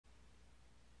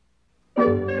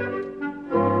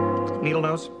Needle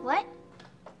nose? What?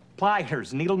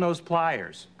 Pliers, needle nose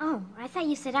pliers. Oh, I thought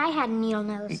you said I had a needle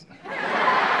nose.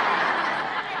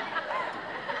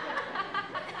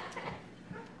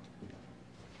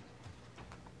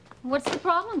 What's the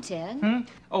problem, Ted?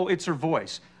 Oh, it's her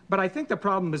voice. But I think the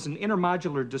problem is an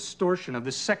intermodular distortion of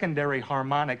the secondary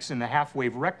harmonics in the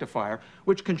half-wave rectifier,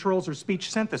 which controls her speech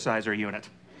synthesizer unit.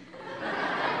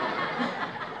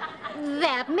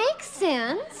 That makes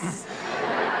sense.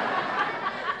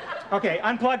 Okay,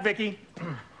 unplug, Vicki.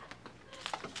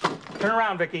 Turn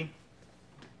around, Vicki.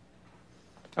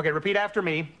 Okay, repeat after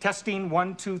me. Testing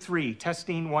 1, 2, 3.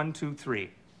 Testing 1, 2, 3.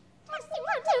 Testing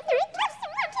 1, 2, 3.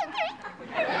 Testing 1,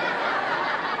 2, 3.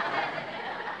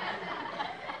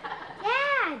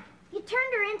 Dad, you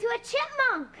turned her into a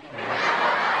chipmunk.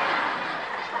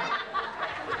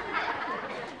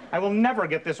 I will never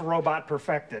get this robot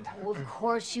perfected. Oh, of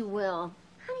course you will.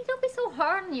 Honey, don't be so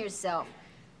hard on yourself.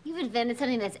 You've invented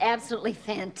something that's absolutely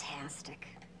fantastic.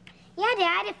 Yeah,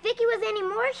 Dad, if Vicki was any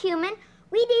more human,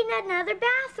 we'd need another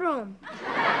bathroom.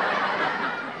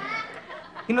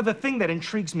 You know, the thing that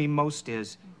intrigues me most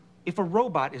is, if a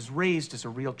robot is raised as a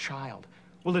real child,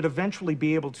 will it eventually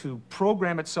be able to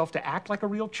program itself to act like a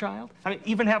real child? I mean,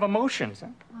 even have emotions, huh?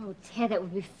 Oh, Ted, that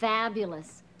would be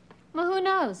fabulous. Well, who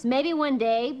knows? Maybe one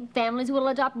day families will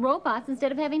adopt robots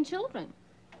instead of having children.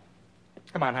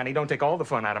 Come on, honey, don't take all the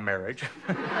fun out of marriage.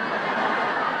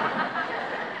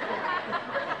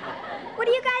 What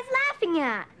are you guys laughing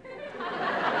at?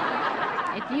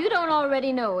 If you don't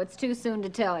already know, it's too soon to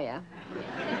tell you.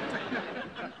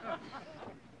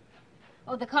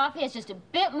 Oh, the coffee has just a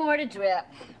bit more to drip.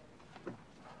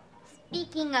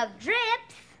 Speaking of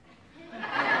drips,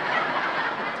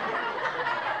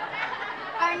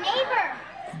 our neighbor,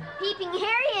 Peeping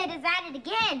Harriet, is at it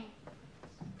again.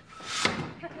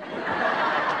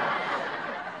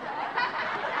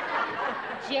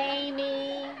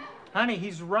 Jamie. Honey,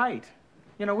 he's right.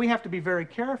 You know, we have to be very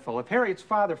careful. If Harriet's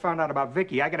father found out about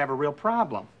Vicki, I could have a real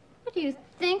problem. What, do you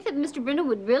think that Mr. Brindle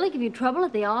would really give you trouble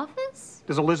at the office?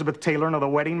 Does Elizabeth Taylor know the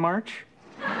wedding march?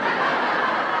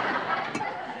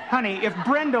 Honey, if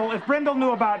Brindle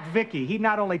knew about Vicki, he'd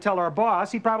not only tell our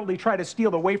boss, he'd probably try to steal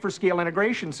the wafer scale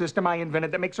integration system I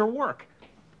invented that makes her work.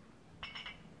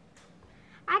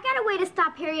 I got a way to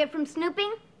stop Harriet from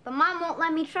snooping, but Mom won't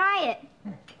let me try it.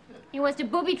 He wants to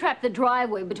booby-trap the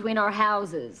driveway between our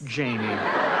houses. Jamie.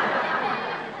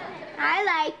 I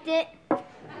liked it.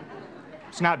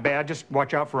 It's not bad. Just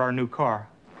watch out for our new car.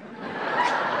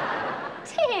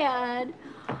 Ted.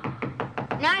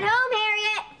 Not home,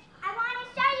 Harriet. I want to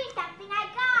show you something I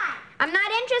got. I'm not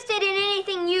interested in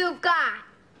anything you've got.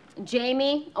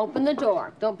 Jamie, open the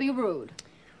door. Don't be rude.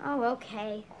 Oh,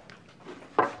 okay.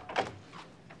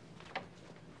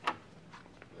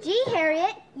 Gee,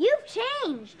 Harriet, you've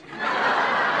changed.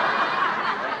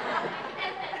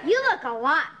 You look a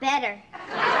lot better.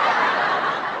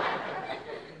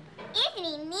 Isn't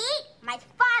he neat? My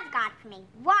father got it for me.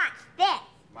 Watch this.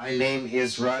 My name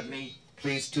is Rodney.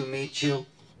 Pleased to meet you.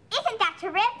 Isn't that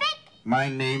terrific? My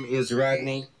name is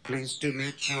Rodney. Pleased to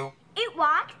meet you. It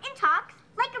walks and talks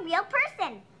like a real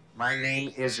person. My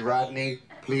name is Rodney.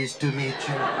 Pleased to meet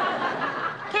you.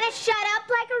 Can it shut up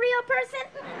like a real person?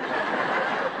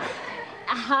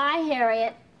 Hi,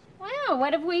 Harriet. Wow,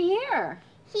 what have we here?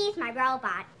 He's my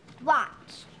robot.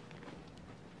 Watch.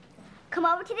 Come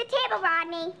over to the table,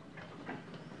 Rodney.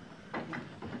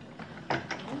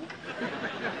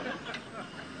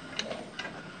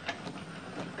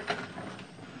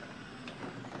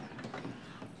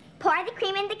 Pour the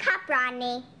cream in the cup,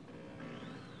 Rodney.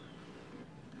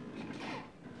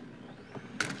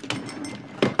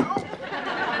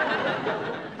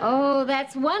 Oh,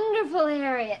 that's wonderful,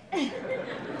 Harriet.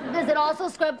 Does it also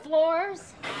scrub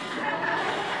floors?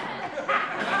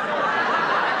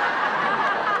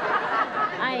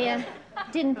 I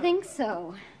didn't think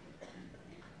so.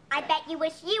 I bet you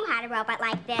wish you had a robot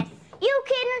like this. You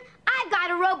kidding? I've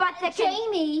got a robot that can...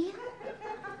 Jamie!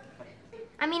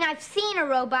 I mean, I've seen a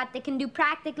robot that can do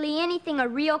practically anything a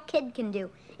real kid can do,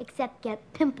 except get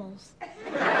pimples.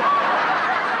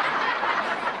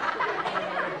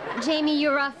 Jamie,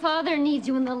 your father needs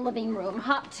you in the living room.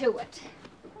 Hop to it.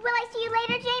 Will I see you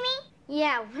later, Jamie?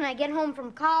 Yeah, when I get home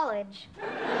from college.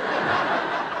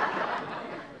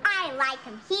 I like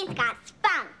him. He's got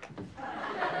spunk.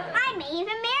 I may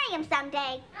even marry him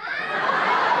someday.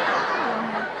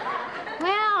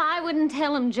 Well, I wouldn't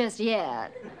tell him just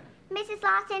yet. Mrs.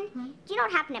 Lawson, do you know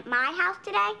what happened at my house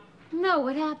today? No,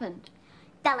 what happened?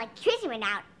 The electricity went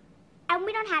out, and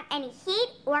we don't have any heat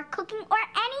or cooking or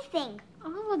anything.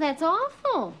 Oh, that's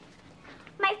awful.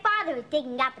 My father was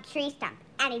digging up a tree stump,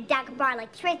 and he dug up our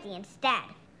electricity instead.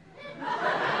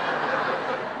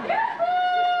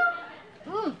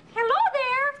 Hello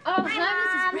there. Oh,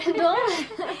 hi, Mrs. Brindle.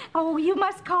 Oh, you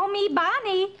must call me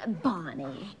Bonnie.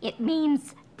 Bonnie. It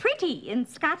means pretty in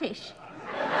Scottish.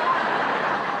 Come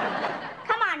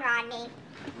on, Rodney.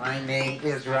 My name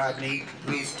is Rodney.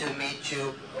 Pleased to meet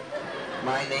you.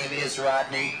 My name is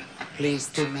Rodney.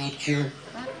 Pleased to meet you.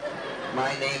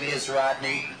 My name is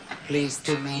Rodney. Pleased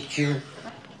to meet you.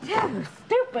 Oh,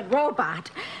 stupid robot.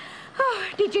 Oh,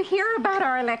 did you hear about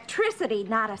our electricity?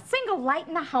 Not a single light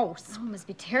in the house. Oh, must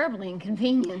be terribly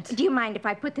inconvenient. Do you mind if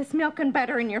I put this milk and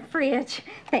butter in your fridge?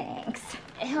 Thanks.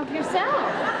 Help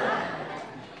yourself.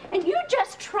 And you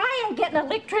just try and get an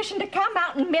electrician to come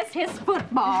out and miss his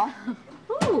football.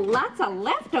 Ooh, lots of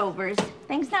leftovers.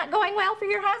 Things not going well for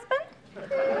your husband?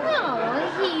 No,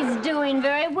 he's doing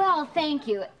very well, thank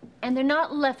you. And they're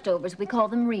not leftovers. We call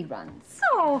them reruns.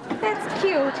 Oh, that's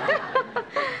cute.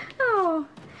 Oh,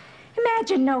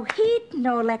 imagine no heat,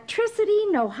 no electricity,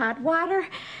 no hot water.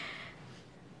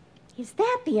 Is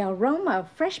that the aroma of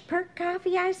fresh perked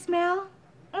coffee I smell?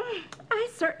 I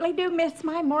certainly do miss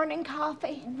my morning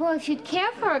coffee. Well, if you'd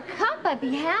care for a cup, I'd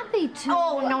be happy to.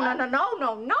 Oh, no, I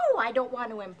don't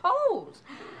want to impose.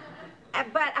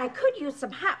 But I could use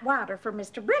some hot water for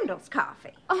Mr. Brindle's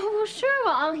coffee. Oh, well, sure.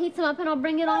 Well, I'll heat some up and I'll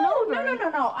bring it on over.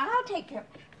 No. I'll take care.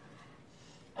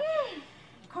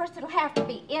 Of course, it'll have to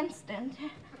be instant.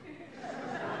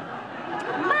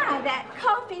 My, that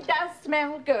coffee does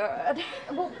smell good.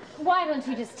 Well, why don't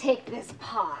you just take this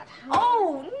pot?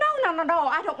 Oh, no.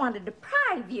 I don't want to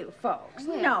deprive you folks.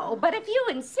 Well. No, but if you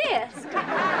insist.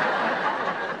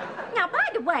 Now, by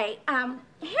the way,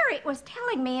 Harriet was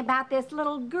telling me about this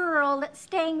little girl that's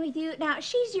staying with you. Now,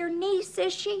 she's your niece,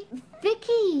 is she?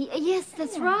 VIKKI, yes,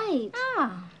 that's right.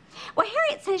 Oh. Well,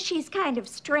 Harriet says she's kind of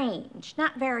strange,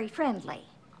 not very friendly.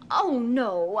 Oh,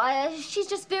 no, she's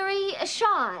just very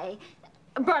shy.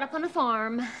 Brought up on a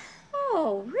farm.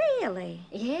 Oh, really?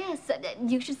 Yes,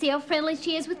 you should see how friendly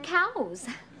she is with cows.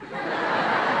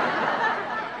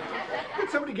 Could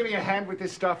somebody give me a hand with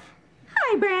this stuff?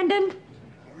 Hi, Brandon.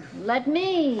 Let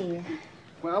me.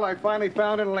 Well, I finally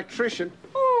found an electrician.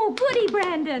 Oh, goody,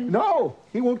 Brandon. No,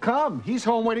 he won't come. He's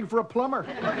home waiting for a plumber.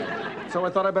 So I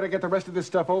thought I'd better get the rest of this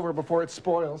stuff over before it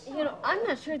spoils. You know, I'm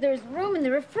not sure there's room in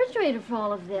the refrigerator for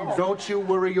all of this. Don't you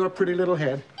worry your pretty little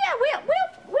head. Yeah, we'll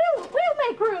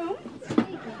make room.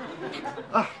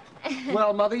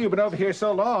 Well, Mother, you've been over here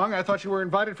so long, I thought you were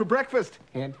invited for breakfast.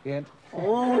 Hint, hint.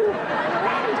 Oh.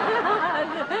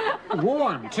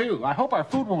 Warm, too. I hope our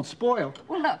food won't spoil.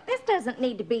 Well, look, this doesn't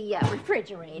need to be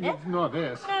refrigerated. No,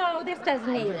 this. No, this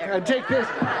doesn't either. Take this.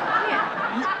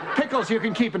 Yeah. Pickles you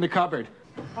can keep in the cupboard.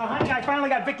 Honey, I finally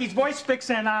got Vicky's voice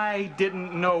fixed, and I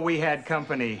didn't know we had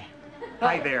company.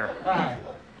 Hi there. Hi.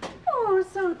 Oh,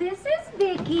 so this is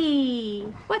Vicky.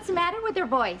 What's the matter with her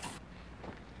voice?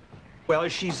 Well,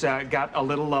 she's got a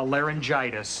little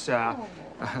laryngitis.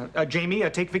 Jamie,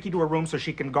 take Vicky to her room so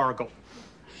she can gargle.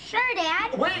 Sure,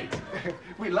 Dad. Wait!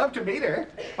 We'd love to meet her.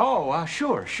 Oh,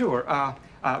 sure.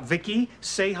 Vicky,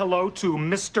 say hello to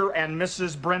Mr. and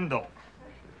Mrs. Brindle.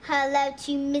 Hello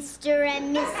to Mr.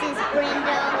 and Mrs.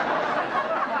 Brindle.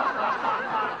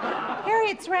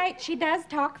 Harriet's right. She does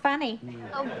talk funny.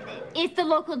 Oh, it's the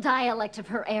local dialect of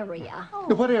her area.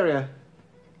 What area?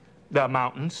 The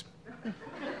mountains.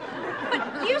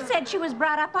 But you said she was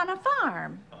brought up on a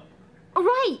farm.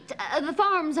 Right, the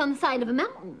farm's on the side of a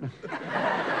mountain.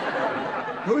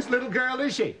 Whose little girl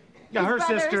is she? Yeah, her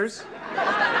brothers. sisters.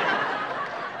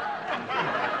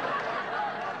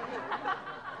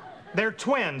 They're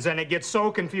twins, and it gets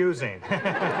so confusing.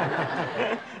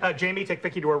 Jamie, take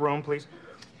Vicky to her room, please.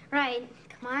 Right.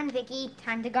 Come on, Vicky.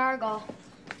 Time to gargle.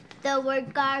 The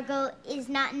word gargle is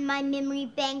not in my memory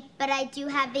bank, but I do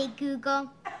have a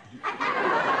Google.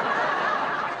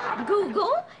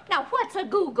 Google? Now, what's a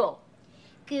Google?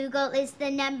 Google is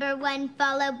the number 1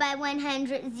 followed by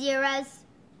 100 zeros.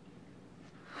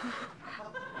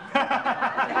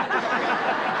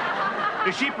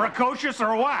 Is she precocious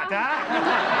or what,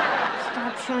 huh?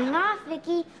 Stop showing off,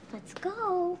 Vicky. Let's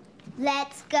go.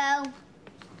 Let's go.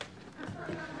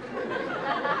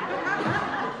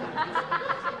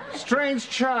 Strange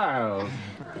child.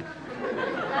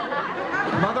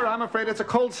 Mother, I'm afraid it's a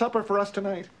cold supper for us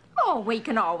tonight. Oh, we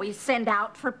can always send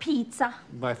out for pizza.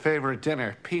 My favorite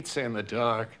dinner, pizza in the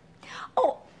dark.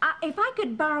 Oh, if I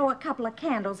could borrow a couple of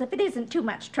candles, if it isn't too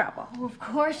much trouble. Oh, of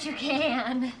course you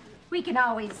can. We can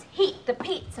always heat the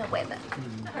pizza with it.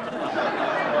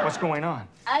 What's going on?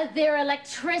 Their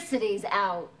electricity's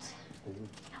out.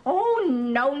 Oh,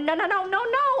 no.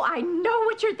 I know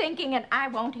what you're thinking, and I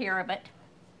won't hear of it.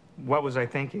 What was I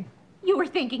thinking? You were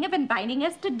thinking of inviting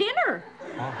us to dinner.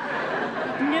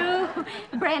 No,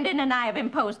 Brandon and I have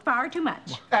imposed far too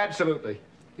much. Absolutely.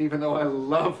 Even though I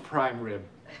love prime rib.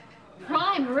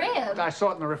 Prime rib? I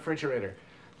saw it in the refrigerator.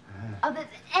 But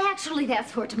actually,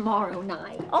 that's for tomorrow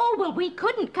night. Oh, well, we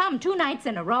couldn't come 2 nights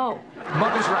in a row.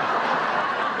 Mother's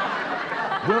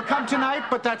right. We'll come tonight,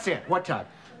 but that's it. What time?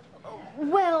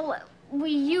 Well,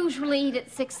 we usually eat at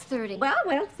 6:30. Well,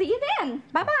 we'll see you then.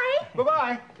 Bye-bye.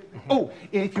 Bye-bye. Oh,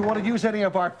 if you want to use any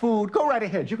of our food, go right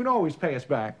ahead. You can always pay us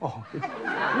back. Oh, we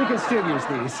can still use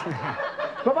these.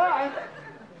 Bye-bye.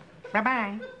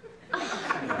 Bye-bye.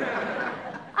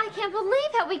 I can't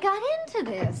believe how we got into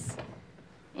this.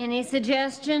 Any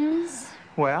suggestions?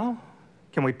 Well,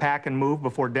 can we pack and move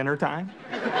before dinner time?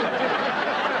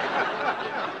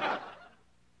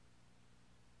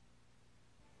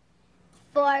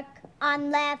 Fork on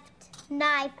left,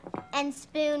 knife and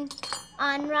spoon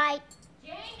on right.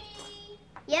 Jamie!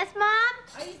 Yes, Mom?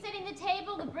 Are you setting the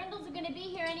table? The Brindles are going to be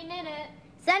here any minute.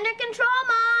 It's under control,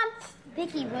 Mom.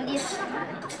 Vicky, will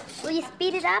you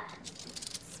speed it up?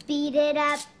 Speed it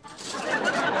up.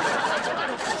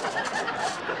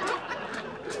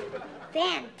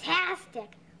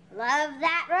 Fantastic. Love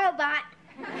that robot.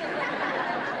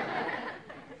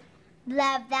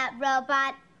 Love that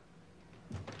robot.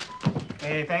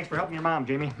 Hey, thanks for helping your mom,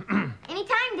 Jamie.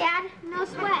 Anytime, Dad. No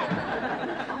sweat.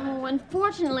 Oh,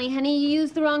 unfortunately, honey, you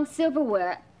used the wrong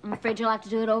silverware. I'm afraid you'll have to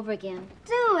do it over again.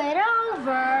 Do it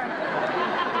over.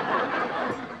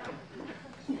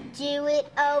 Do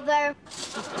it over.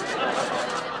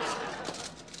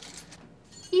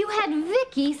 You had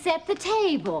Vicky set the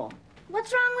table.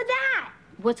 What's wrong with that?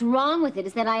 What's wrong with it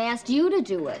is that I asked you to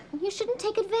do it. You shouldn't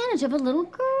take advantage of a little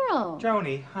girl.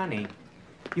 Joni, honey,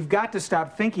 you've got to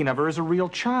stop thinking of her as a real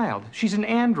child. She's an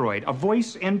android, a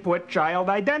voice input child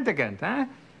identicant, huh?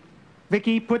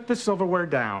 Vicky, put the silverware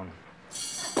down.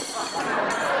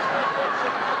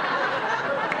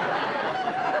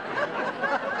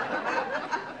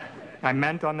 I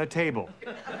meant on the table.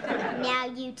 Now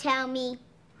you tell me.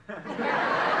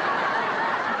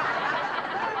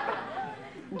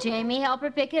 Jamie, help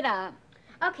her pick it up.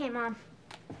 Okay, Mom.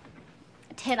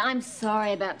 Ted, I'm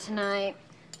sorry about tonight,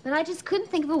 but I just couldn't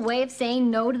think of a way of saying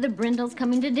no to the Brindles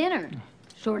coming to dinner,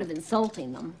 short of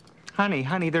insulting them.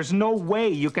 Honey, there's no way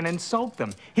you can insult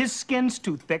them. His skin's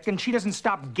too thick, and she doesn't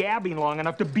stop gabbing long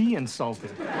enough to be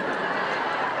insulted.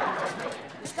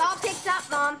 It's all picked up,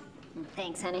 Mom.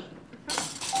 Thanks, honey.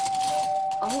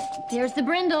 Oh, there's the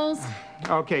Brindles.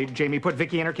 Okay, Jamie, put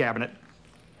Vicky in her cabinet.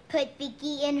 Put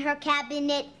Vicky in her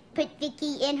cabinet. Put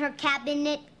Vicky in her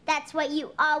cabinet. That's what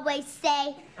you always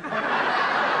say.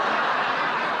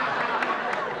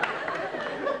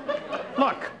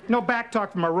 Look, no back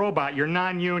talk from a robot. You're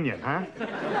non-union, huh?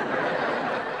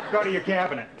 Go to your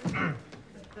cabinet. Come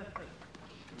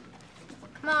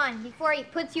on, before he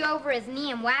puts you over his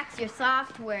knee and whacks your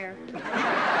software.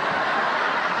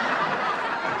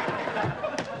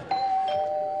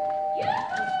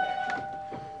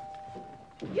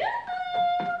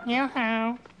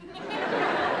 Yoo-hoo.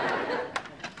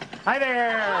 Hi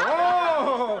there.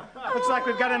 Whoa! Looks like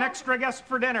we've got an extra guest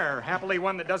for dinner. Happily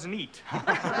one that doesn't eat.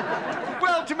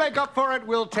 Well, to make up for it,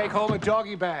 we'll take home a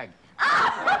doggy bag.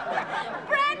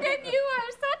 Brandon, you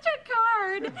are such a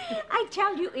card. I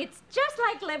tell you, it's just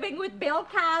like living with Bill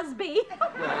Cosby.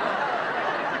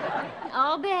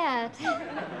 I'll bet.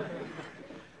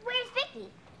 Where's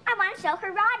Vicky? I want to show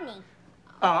her Rodney.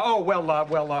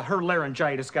 Her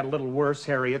laryngitis got a little worse,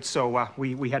 Harriet, so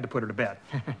we had to put her to bed.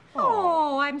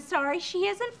 Oh, I'm sorry she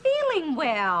isn't feeling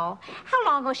well. How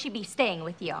long will she be staying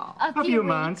with y'all? A few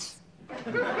months.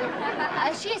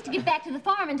 She has to get back to the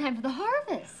farm in time for the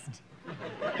harvest.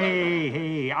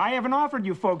 Hey, I haven't offered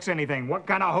you folks anything. What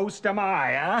kind of host am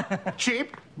I, huh?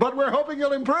 Cheap, but we're hoping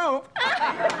you'll improve. He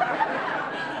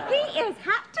is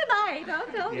hot tonight, I'll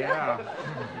tell you. Yeah.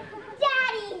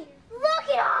 Daddy, look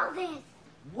at all this.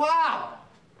 Wow!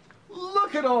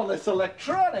 Look at all this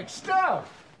electronic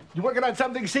stuff. You working on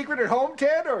something secret at home,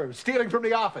 Ted, or stealing from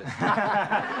the office?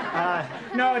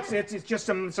 No, it's just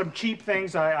some cheap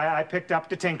things I picked up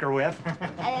to tinker with.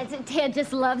 Ted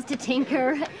just loves to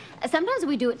tinker. Sometimes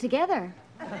we do it together.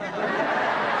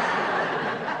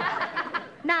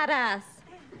 Not us.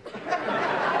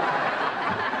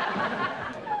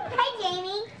 Hey,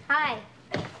 Jamie. Hi.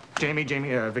 Jamie,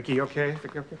 Vicky, okay?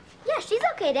 Vicky, okay? Yeah, she's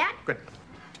okay, Dad. Good.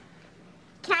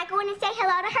 Can I go in and say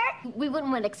hello to her? We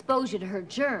wouldn't want to expose you to her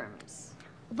germs.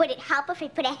 Would it help if I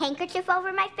put a handkerchief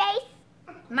over my face?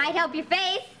 Might help your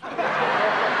face.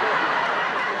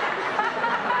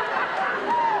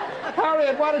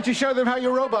 Harriet, why don't you show them how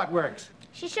your robot works?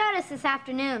 She showed us this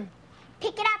afternoon.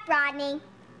 Pick it up, Rodney.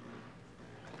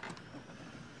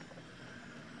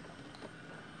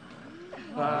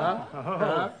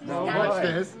 Watch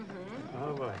this.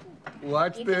 Oh, boy.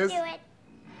 Watch You this. can do it.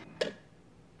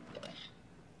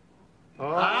 How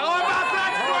about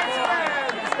that,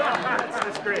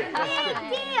 That's great. Big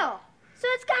deal. So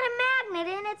it's got a magnet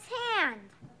in its hand.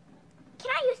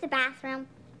 Can I use the bathroom?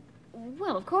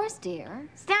 Well, of course, dear.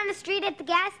 It's down the street at the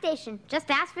gas station. Just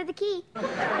ask for the key.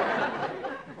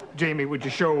 Jamie, would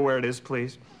you show her where it is,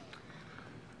 please?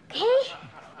 Okay.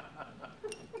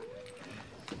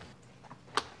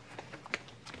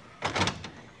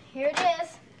 Here it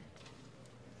is.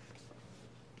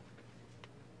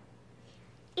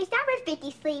 Is that where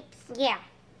Vicky sleeps? Yeah.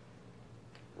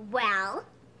 Well?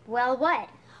 Well, what?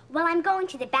 Well, I'm going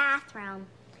to the bathroom.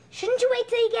 Shouldn't you wait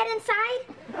till you get inside?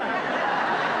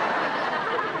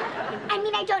 I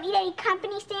mean, I don't need any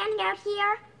company standing out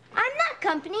here. I'm not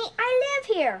company. I live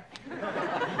here.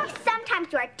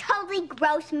 Sometimes you are totally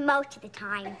gross most of the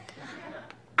time.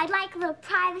 I'd like a little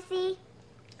privacy.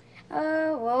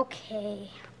 Oh,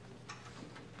 okay.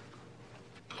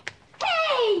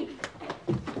 Hey!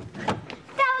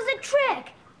 That was a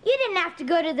trick. You didn't have to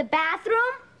go to the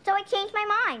bathroom, so I changed my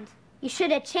mind. You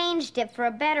should have changed it for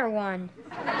a better one.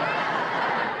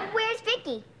 Where's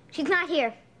Vicky? She's not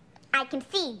here. I can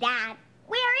see that.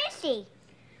 Where is she?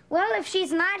 Well, if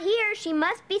she's not here, she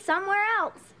must be somewhere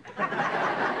else.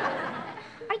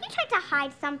 Are you trying to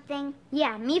hide something?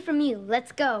 Yeah, me from you.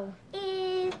 Let's go.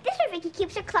 Is this where Vicky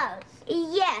keeps her clothes?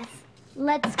 Yes.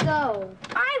 Let's go.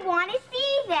 I want to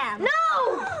see them.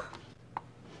 No!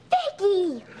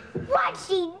 Vicky! What's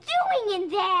she doing in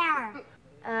there?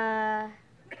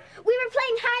 We were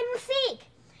playing hide and seek.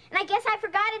 And I guess I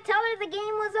forgot to tell her the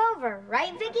game was over.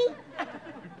 Right, Vicky?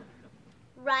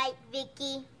 Right,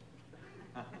 Vicky.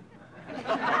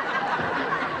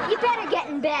 You better get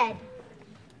in bed.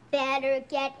 Better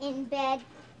get in bed.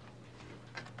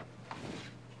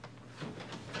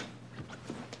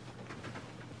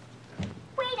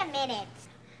 Wait a minute.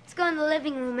 Let's go in the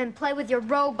living room and play with your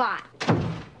robot.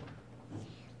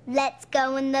 Let's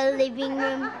go in the living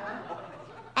room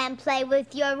and play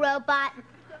with your robot.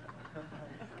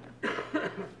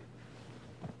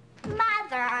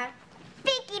 Mother,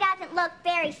 Vicky doesn't look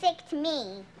very sick to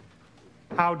me.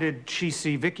 How did she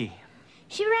see Vicky?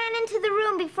 She ran into the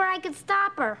room before I could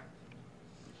stop her.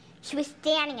 She was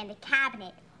standing in the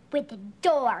cabinet with the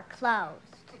door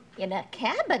closed. In a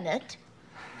cabinet?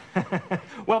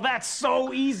 Well, that's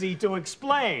so easy to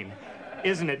explain,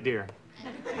 isn't it, dear?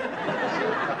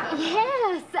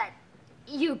 Yes.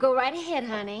 You go right ahead,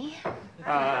 honey.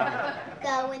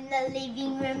 Go in the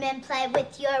living room and play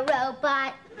with your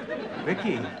robot.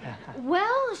 Vicky.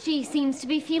 Well, she seems to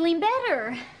be feeling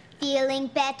better. Feeling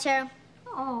better?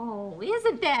 Oh,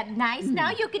 isn't that nice?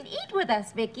 Now you can eat with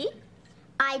us, Vicky.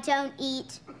 I don't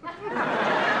eat.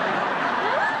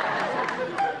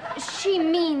 She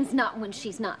means not when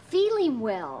she's not feeling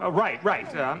well. Right.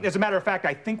 As a matter of fact,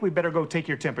 I think we better go take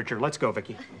your temperature. Let's go,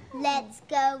 Vicky. Let's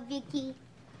go, Vicky.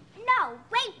 No,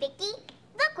 wait, Vicky.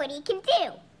 Look what he can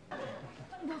do.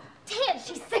 Ted,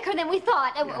 she's sicker than we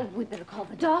thought. We better call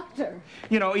the doctor.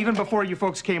 You know, even before you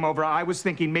folks came over, I was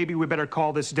thinking maybe we better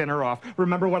call this dinner off.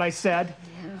 Remember what I said?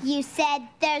 You said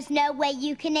there's no way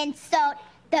you can insult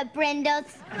the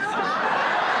Brindles.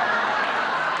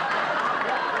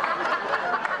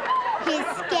 His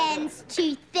skin's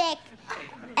too thick,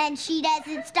 and she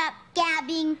doesn't stop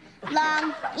gabbing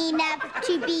long enough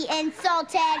to be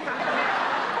insulted.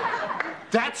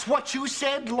 That's what you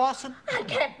said, Lawson? I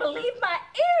can't believe my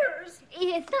ears.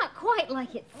 It's not quite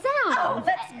like it sounds. Oh,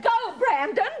 let's go,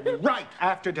 Brandon. Right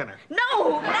after dinner.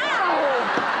 No, now.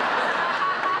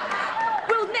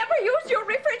 We'll never use your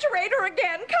refrigerator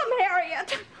again. Come,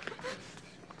 Harriet.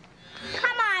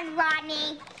 Come on,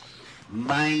 Rodney.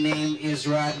 My name is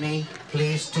Rodney.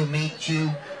 Pleased to meet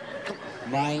you.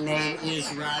 My name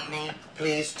is Rodney.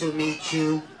 Pleased to meet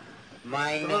you.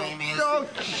 My name is... Oh,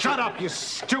 shut up, you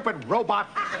stupid robot.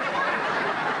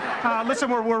 Listen,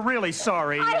 we're really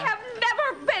sorry. I have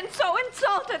never been so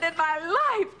insulted in my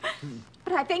life.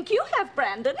 But I think you have,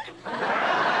 Brandon.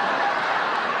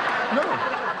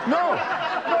 No.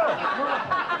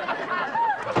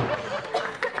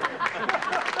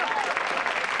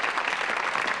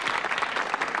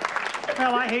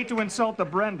 Well, I hate to insult the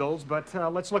Brindles, but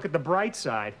let's look at the bright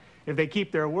side. If they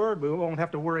keep their word, we won't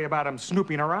have to worry about them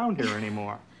snooping around here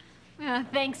anymore.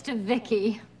 Thanks to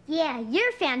Vicky. Yeah,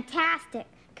 you're fantastic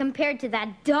compared to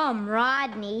that dumb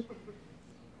Rodney.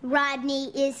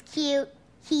 Rodney is cute.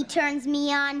 He turns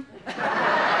me on.